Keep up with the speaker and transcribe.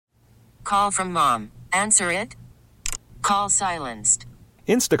Call from mom. Answer it. Call silenced.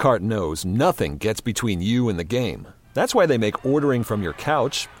 Instacart knows nothing gets between you and the game. That's why they make ordering from your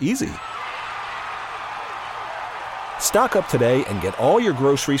couch easy. Stock up today and get all your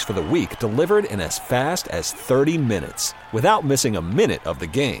groceries for the week delivered in as fast as 30 minutes without missing a minute of the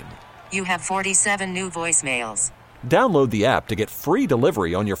game. You have 47 new voicemails. Download the app to get free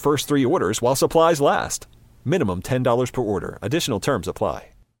delivery on your first 3 orders while supplies last. Minimum $10 per order. Additional terms apply.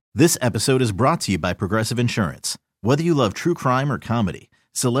 This episode is brought to you by Progressive Insurance. Whether you love true crime or comedy,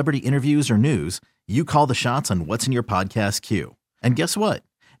 celebrity interviews or news, you call the shots on what's in your podcast queue. And guess what?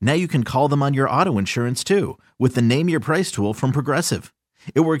 Now you can call them on your auto insurance too with the Name Your Price tool from Progressive.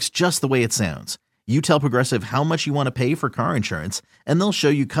 It works just the way it sounds. You tell Progressive how much you want to pay for car insurance, and they'll show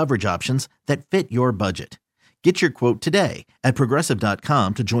you coverage options that fit your budget. Get your quote today at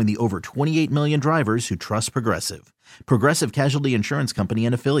Progressive.com to join the over 28 million drivers who trust Progressive. Progressive Casualty Insurance Company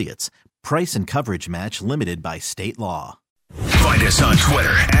and Affiliates. Price and coverage match limited by state law. Find us on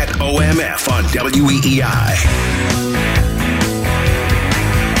Twitter at OMF on WEEI.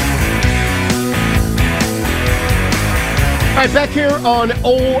 All right, back here on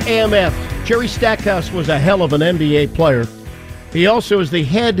OMF. Jerry Stackhouse was a hell of an NBA player. He also is the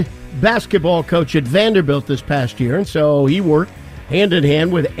head basketball coach at Vanderbilt this past year, and so he worked hand in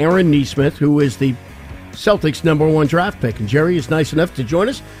hand with Aaron Nesmith, who is the Celtics' #1 draft pick. And Jerry is nice enough to join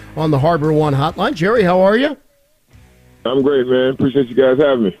us on the Harbor One hotline. Jerry, how are you? I'm great, man. Appreciate you guys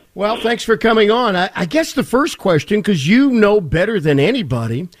having me. Well, thanks for coming on. I guess the first question, because you know better than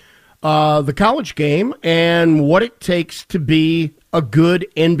anybody, the college game and what it takes to be a good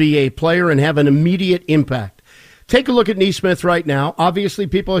NBA player and have an immediate impact. Take a look at Nesmith right now. Obviously,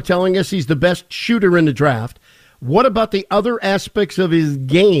 people are telling us he's the best shooter in the draft. What about the other aspects of his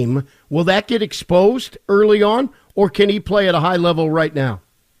game? Will that get exposed early on, or can he play at a high level right now?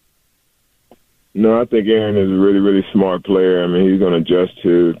 No, I think Aaron is a really, really smart player. I mean, he's going to adjust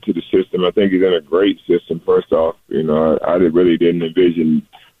to the system. I think he's in a great system, first off. You know, I really didn't envision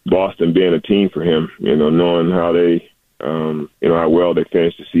Boston being a team for him, you know, knowing how they, how well they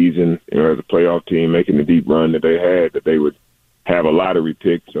finished the season, you know, as a playoff team, making the deep run that they had, that they would have a lottery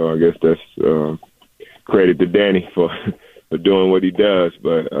pick. So I guess that's credit to Danny for doing what he does.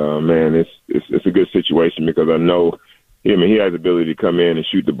 But, man, it's a good situation because I know he has the ability to come in and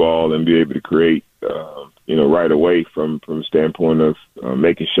shoot the ball and be able to create, right away from a standpoint of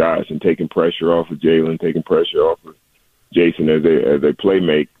making shots and taking pressure off of Jalen, taking pressure off of Jason as they play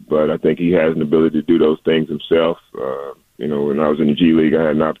make. But I think he has an ability to do those things himself. When I was in the G League, I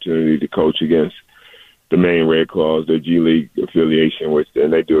had an opportunity to coach against the Maine Red Claws, their G League affiliation,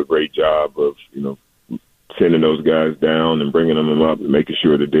 and they do a great job of, sending those guys down and bringing them up and making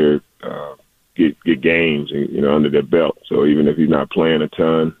sure that they're get games under their belt. So even if he's not playing a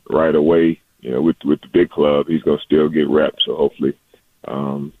ton right away, with the big club, he's going to still get reps. So hopefully,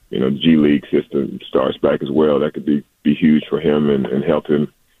 the G League system starts back as well. That could be huge for him and help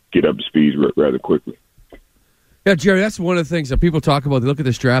him get up to speed rather quickly. Yeah, Jerry, that's one of the things that people talk about. They look at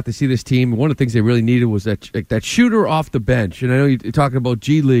this draft, they see this team. One of the things they really needed was that shooter off the bench. And I know you're talking about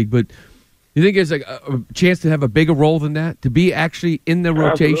G League, but you think there's a chance to have a bigger role than that, to be actually in the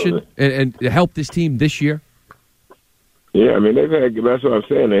rotation and help this team this year? Yeah, I mean, that's what I'm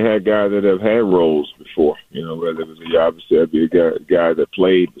saying. They had guys that have had roles before, whether it was obviously that'd be a guy that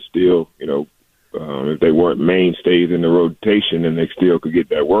played, but still, if they weren't mainstays in the rotation, then they still could get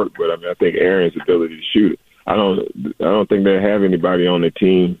that work. But I mean, I think Aaron's ability to shoot it. I don't think they have anybody on the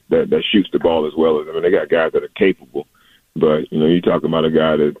team that shoots the ball as well as them. I mean, they got guys that are capable, but you're talking about a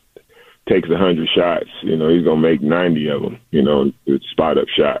guy that takes 100 shots, he's going to make 90 of them, with spot-up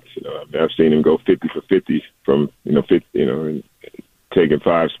shots. I mean, I've seen him go 50 for 50 from, 50, and taking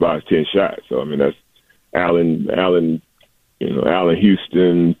 5 spots, 10 shots. So, I mean, that's Allen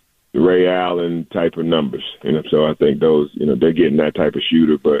Houston, Ray Allen type of numbers. So I think those, they're getting that type of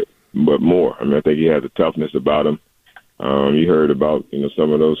shooter, but more. I mean, I think he has a toughness about him. You heard about,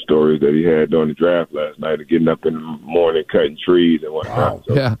 some of those stories that he had during the draft last night of getting up in the morning, cutting trees and whatnot. Wow.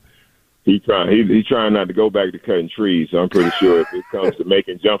 So, yeah. He's trying not to go back to cutting trees, so I'm pretty sure if it comes to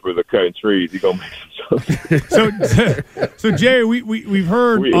making jumpers or cutting trees, he's gonna make some jumpers. So Jerry, we've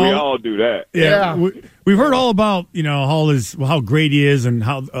heard we all do that. Yeah. We've heard all about how great he is and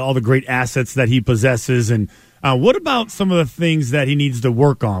how all the great assets that he possesses, and what about some of the things that he needs to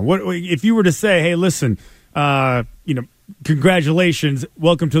work on? What if you were to say, hey, listen, congratulations,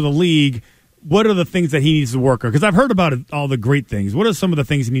 welcome to the league. What are the things that he needs to work on? Because I've heard about all the great things. What are some of the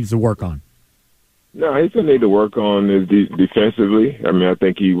things he needs to work on? No, he's going to need to work on his defensively. I mean, I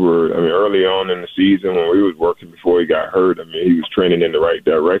think early on in the season when we was working before he got hurt, I mean, he was trending in the right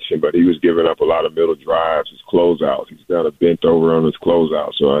direction, but he was giving up a lot of middle drives, his closeouts. He's kind of bent over on his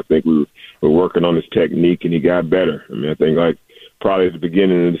closeout. So I think we were working on his technique, and he got better. I mean, I think probably at the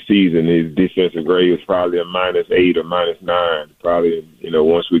beginning of the season, his defensive grade was probably a -8 or -9. Probably,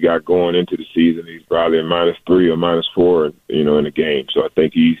 once we got going into the season, he's probably a -3 or -4, in the game. So I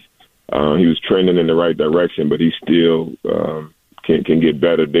think he was trending in the right direction, but he still can get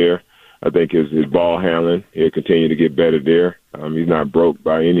better there. I think his ball handling, he'll continue to get better there. He's not broke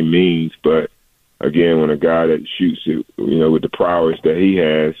by any means, but again, when a guy that shoots it, with the prowess that he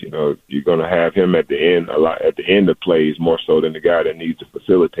has, you're going to have him at the end of plays more so than the guy that needs to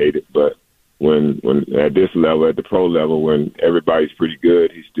facilitate it. But when at this level, at the pro level, when everybody's pretty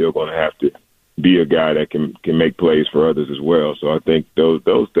good, he's still going to have to be a guy that can make plays for others as well. So I think those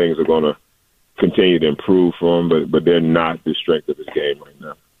things are going to continue to improve for him, but they're not the strength of his game right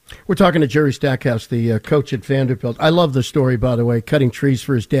now. We're talking to Jerry Stackhouse, the coach at Vanderbilt. I love the story, by the way, cutting trees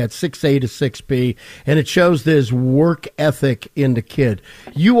for his dad, 6A to 6B, and it shows this work ethic in the kid.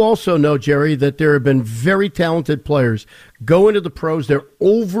 You also know, Jerry, that there have been very talented players go into the pros. They're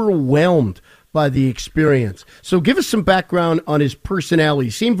overwhelmed by the experience. So give us some background on his personality.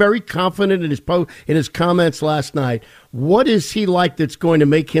 He seemed very confident in his comments last night. What is he like that's going to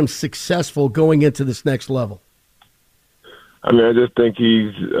make him successful going into this next level? I mean, I just think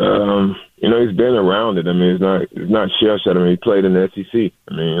he's been around it. I mean, it's not shell-shocked. I mean, he played in the SEC.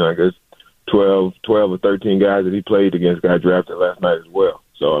 I mean, there's 12 or 13 guys that he played against got drafted last night as well.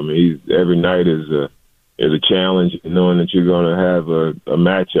 So, I mean, every night is a challenge, knowing that you're going to have a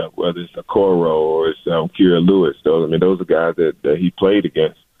matchup, whether it's a Coro or it's Kira Lewis. Those are guys that he played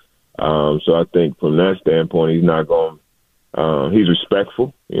against. So I think from that standpoint, he's not going. He's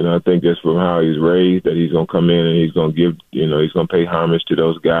respectful. I think just from how he's raised, that he's going to come in and he's going to give. He's going to pay homage to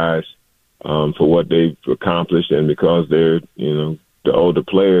those guys for what they've accomplished, and because they're the older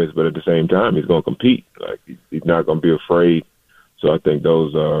players, but at the same time, he's going to compete. He's not going to be afraid. So I think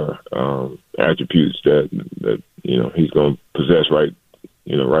those are attributes that he's going to possess right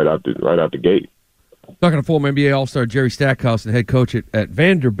out the gate. Talking to former NBA All-Star Jerry Stackhouse, the head coach at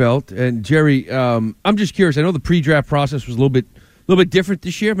Vanderbilt. And Jerry, I'm just curious. I know the pre-draft process was a little bit different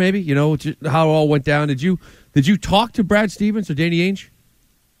this year. Maybe how it all went down. Did you talk to Brad Stevens or Danny Ainge?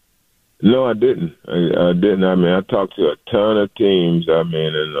 No, I didn't. I didn't. I mean, I talked to a ton of teams. I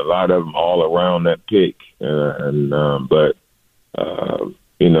mean, and a lot of them all around that pick. But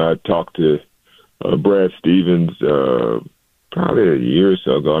I talked to Brad Stevens probably a year or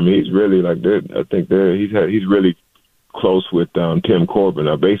so ago. I mean, he's really I think he's really close with Tim Corbin,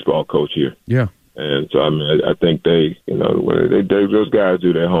 our baseball coach here. Yeah. And so I mean, I think they those guys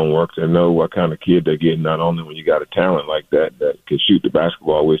do their homework and know what kind of kid they're getting. Not only when you got a talent like that can shoot the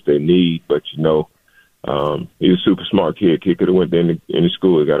basketball, which they need, but he's a super smart kid. Kid could have went to any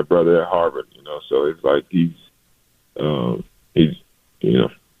school. He got a brother at Harvard. So it's like he's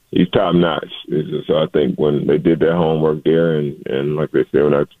top notch. So I think when they did their homework there, and like they said,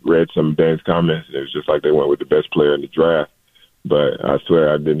 when I read some of Dan's comments, it was just like they went with the best player in the draft. But I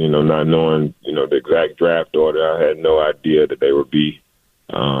swear I didn't, not knowing, the exact draft order, I had no idea that they would be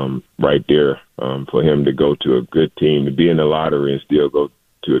right there for him to go to a good team, to be in the lottery and still go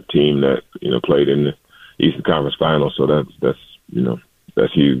to a team that, played in the Eastern Conference Finals. So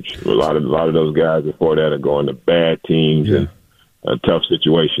that's huge. A lot of those guys before that are going to bad teams and a tough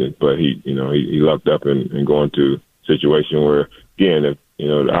situation. But he lucked up and going to a situation where, again,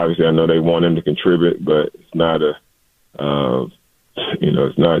 obviously I know they want him to contribute, but it's not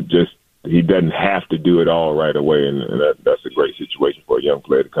it's not just, he doesn't have to do it all right away, and that's a great situation for a young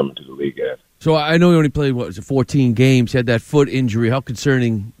player to come into the league at. So I know he only played 14 games. He had that foot injury. How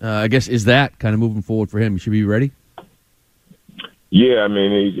concerning, I guess, is that kind of moving forward for him? He should be ready. Yeah, I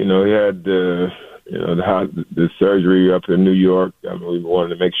mean, he had the surgery up in New York. I mean, we wanted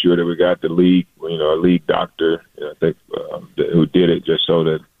to make sure that we got the league, a league doctor, I think, who did it just so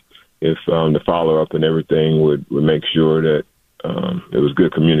that if the follow-up and everything would make sure that there was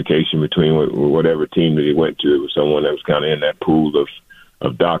good communication between whatever team that he went to. It was someone that was kind of in that pool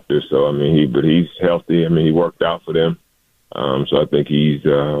of doctors. So, I mean, but he's healthy. I mean, he worked out for them. So I think he's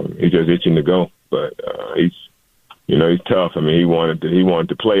just itching to go. But he's tough. I mean, he wanted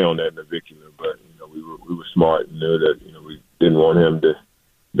to play on that navicular, but we were smart and knew that we didn't want him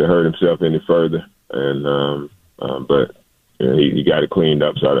to hurt himself any further. And but he got it cleaned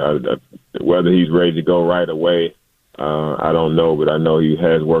up. So whether he's ready to go right away, I don't know, but I know he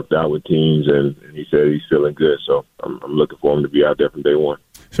has worked out with teams, and he said he's feeling good. So I'm looking for him to be out there from day one.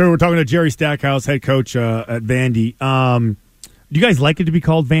 So we're talking to Jerry Stackhouse, head coach at Vandy. Do you guys like it to be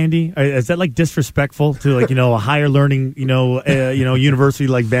called Vandy? Is that like disrespectful to a higher learning university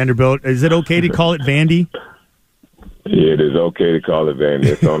like Vanderbilt? Is it okay to call it Vandy? Yeah, it is okay to call it Vandy.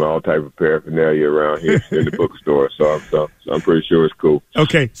 It's on all type of paraphernalia around here in the bookstore, so I'm pretty sure it's cool.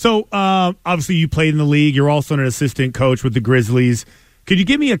 Okay, so obviously you played in the league. You're also an assistant coach with the Grizzlies. Could you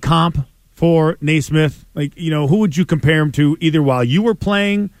give me a comp for Naismith? Who would you compare him to either while you were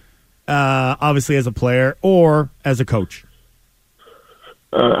playing, obviously as a player, or as a coach?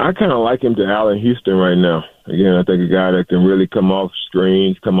 I kind of like him to Allen Houston right now. Again, I think a guy that can really come off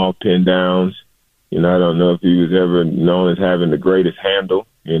screens, come off pin downs. I don't know if he was ever known as having the greatest handle,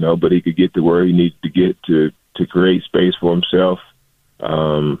 but he could get to where he needs to get to create space for himself.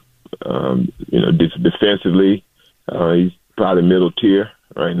 Defensively, he's probably middle tier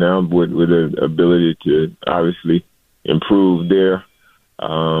right now with the ability to obviously improve there.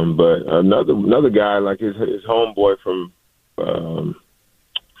 But another guy like his homeboy from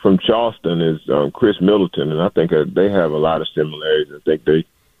Charleston is Chris Middleton, and I think they have a lot of similarities. I think they,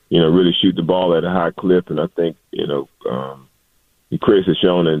 really shoot the ball at a high clip, and I think, Chris has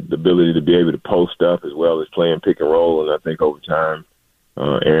shown the ability to be able to post up as well as playing pick and roll, and I think over time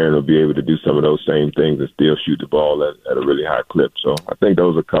Aaron will be able to do some of those same things and still shoot the ball at a really high clip. So I think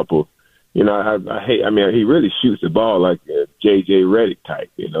those are a couple. He really shoots the ball like a J.J. Redick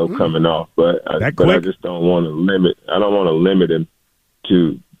type, coming off, but I just don't want to limit. I don't want to limit him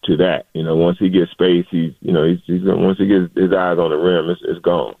to that. Once he gets space, he's once he gets his eyes on the rim, it's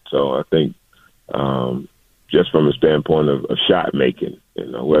gone. So I think just from a standpoint of shot making,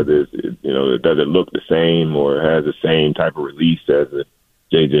 whether does it look the same or has the same type of release as a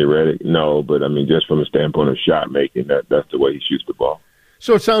J.J. Redick? No, but just from a standpoint of shot making, that's the way he shoots the ball.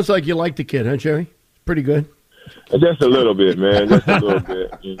 So it sounds like you like the kid, huh, Jerry? Pretty good. Just a little bit, man. Just a little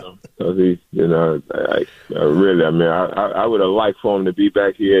bit, Because he, I would have liked for him to be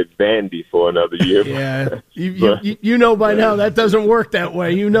back here at Vandy for another year. Yeah, you know by now that doesn't work that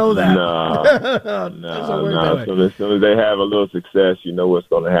way. You know that. No. As soon as they have a little success, you know what's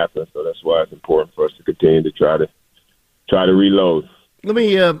going to happen. So that's why it's important for us to continue to try to reload. Let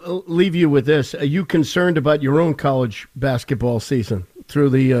me leave you with this. Are you concerned about your own college basketball season through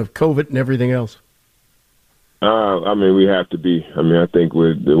the COVID and everything else? We have to be. I think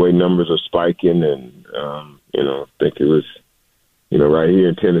with the way numbers are spiking and, I think it was, right here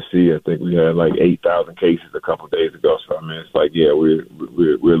in Tennessee, I think we had like 8,000 cases a couple of days ago. So, it's like, yeah, we're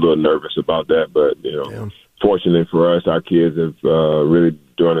a little nervous about that. But, fortunately for us, our kids have really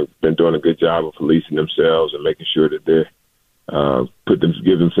been doing a good job of policing themselves and making sure that they're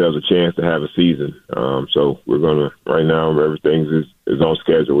give themselves a chance to have a season. So we're going to, right now, everything is on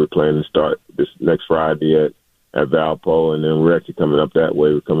schedule. We're planning to start this next Friday at Valpo, and then we're actually coming up that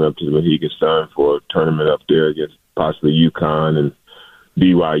way. We're coming up to the Mohegan Sun for a tournament up there against possibly UConn and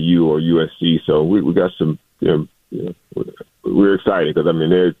BYU or USC. So we got some, we're excited because,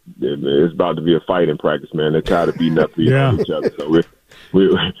 it's about to be a fight in practice, man. They're tired of beating up each other. So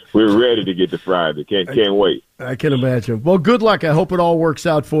we're ready to get to Friday. Can't wait. I can imagine. Well, good luck. I hope it all works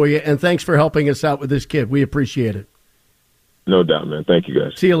out for you, and thanks for helping us out with this kid. We appreciate it. No doubt, man. Thank you,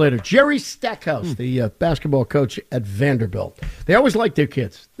 guys. See you later. Jerry Stackhouse, the basketball coach at Vanderbilt. They always like their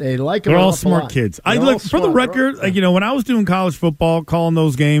kids. They like them. They're all smart kids. For the record, when I was doing college football, calling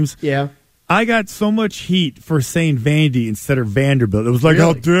those games, I got so much heat for saying Vandy instead of Vanderbilt. It was like,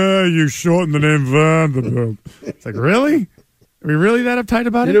 how dare you shorten the name Vanderbilt? It's like, really? Are we really that uptight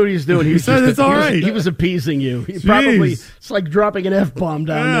about it? You know what he's doing? He said it's all right. He was appeasing you. He probably, it's like dropping an F-bomb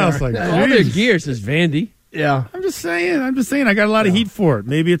down there. It's like, all their gear says Vandy. Yeah. I'm just saying. I got a lot of heat for it.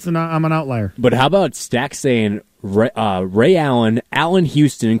 Maybe I'm an outlier. But how about Stack saying Ray Allen, Allen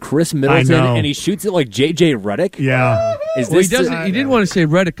Houston, Chris Middleton, and he shoots it like J.J. Redick? Yeah. He didn't want to say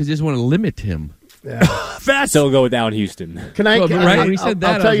Redick because he doesn't want to limit him. Yeah. So we'll go with Allen Houston. I'll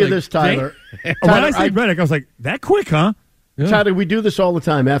tell you this, Tyler. When I say Redick, I was like, that quick, huh? Yeah. Tyler, we do this all the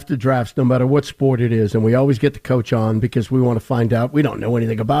time after drafts, no matter what sport it is, and we always get the coach on because we want to find out. We don't know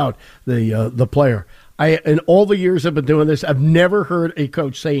anything about the player. In all the years I've been doing this, I've never heard a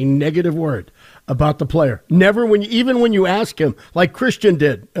coach say a negative word about the player. Never, even when you ask him, like Christian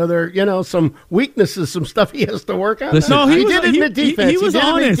did. Are there, some weaknesses, some stuff he has to work on? No, he did admit defense. He was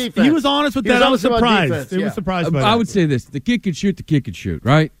honest. He was honest with that. I was surprised. He was surprised by that. I would say this: the kid can shoot,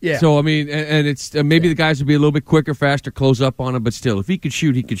 right? Yeah. So and it's maybe the guys would be a little bit quicker, faster, close up on him, but still, if he could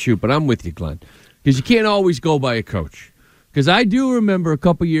shoot, he could shoot. But I'm with you, Glenn, because you can't always go by a coach. Because I do remember a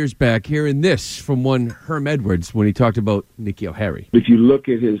couple years back hearing this from one Herm Edwards when he talked about N'Keal Harry. If you look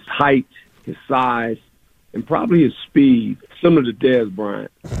at his height, his size, and probably his speed, similar to Dez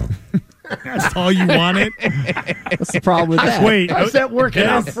Bryant. That's all you wanted? What's the problem with that? Wait, how's that working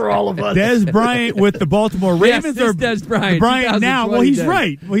out for all of us? Dez Bryant with the Baltimore Ravens, yes, or Dez Bryant? Bryant now? Well, he's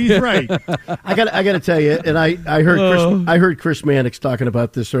right. I got to tell you, and I heard Chris Mannix talking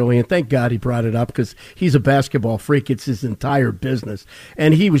about this early, and thank God he brought it up because he's a basketball freak. It's his entire business,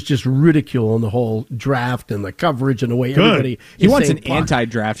 and he was just ridiculing the whole draft and the coverage and the way everybody. He wants an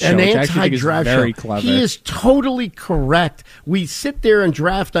anti-draft show, which I actually think is very clever. He is totally correct. We sit there and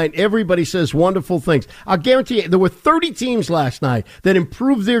draft night. Everybody says wonderful things. I'll guarantee you, there were 30 teams last night that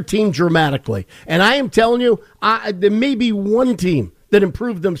improved their team dramatically. And I am telling you, there may be one team that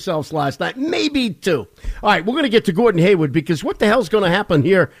improved themselves last night, maybe two. All right, we're going to get to Gordon Hayward because what the hell's going to happen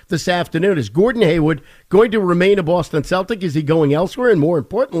here this afternoon? Is Gordon Hayward going to remain a Boston Celtic? Is he going elsewhere? And more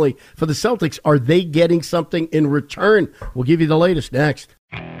importantly, for the Celtics, are they getting something in return? We'll give you the latest next.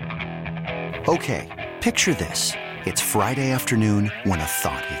 Okay, picture this. It's Friday afternoon when a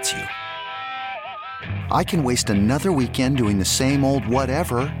thought hits you. I can waste another weekend doing the same old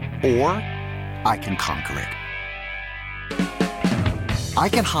whatever, or I can conquer it. I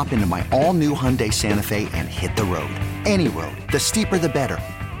can hop into my all-new Hyundai Santa Fe and hit the road. Any road. The steeper, the better.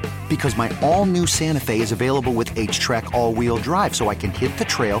 Because my all-new Santa Fe is available with H-Track all-wheel drive, so I can hit the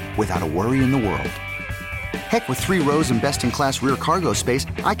trail without a worry in the world. Heck, with 3 rows and best-in-class rear cargo space,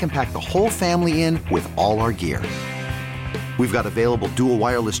 I can pack the whole family in with all our gear. We've got available dual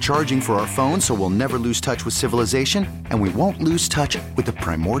wireless charging for our phones, so we'll never lose touch with civilization, and we won't lose touch with the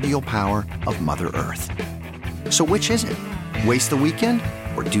primordial power of Mother Earth. So which is it? Waste the weekend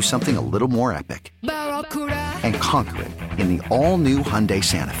or do something a little more epic? And conquer it in the all-new Hyundai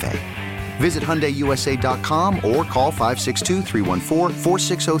Santa Fe. Visit HyundaiUSA.com or call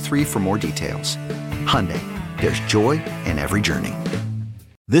 562-314-4603 for more details. Hyundai, there's joy in every journey.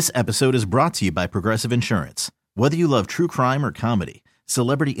 This episode is brought to you by Progressive Insurance. Whether you love true crime or comedy,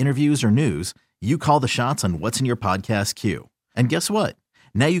 celebrity interviews or news, you call the shots on what's in your podcast queue. And guess what?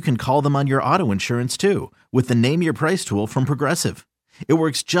 Now you can call them on your auto insurance too with the Name Your Price tool from Progressive. It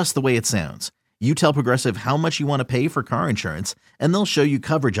works just the way it sounds. You tell Progressive how much you want to pay for car insurance, and they'll show you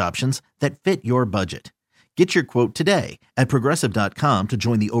coverage options that fit your budget. Get your quote today at Progressive.com to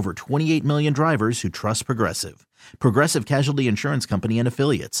join the over 28 million drivers who trust Progressive. Progressive Casualty Insurance Company and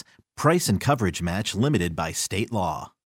Affiliates. Price and coverage match limited by state law.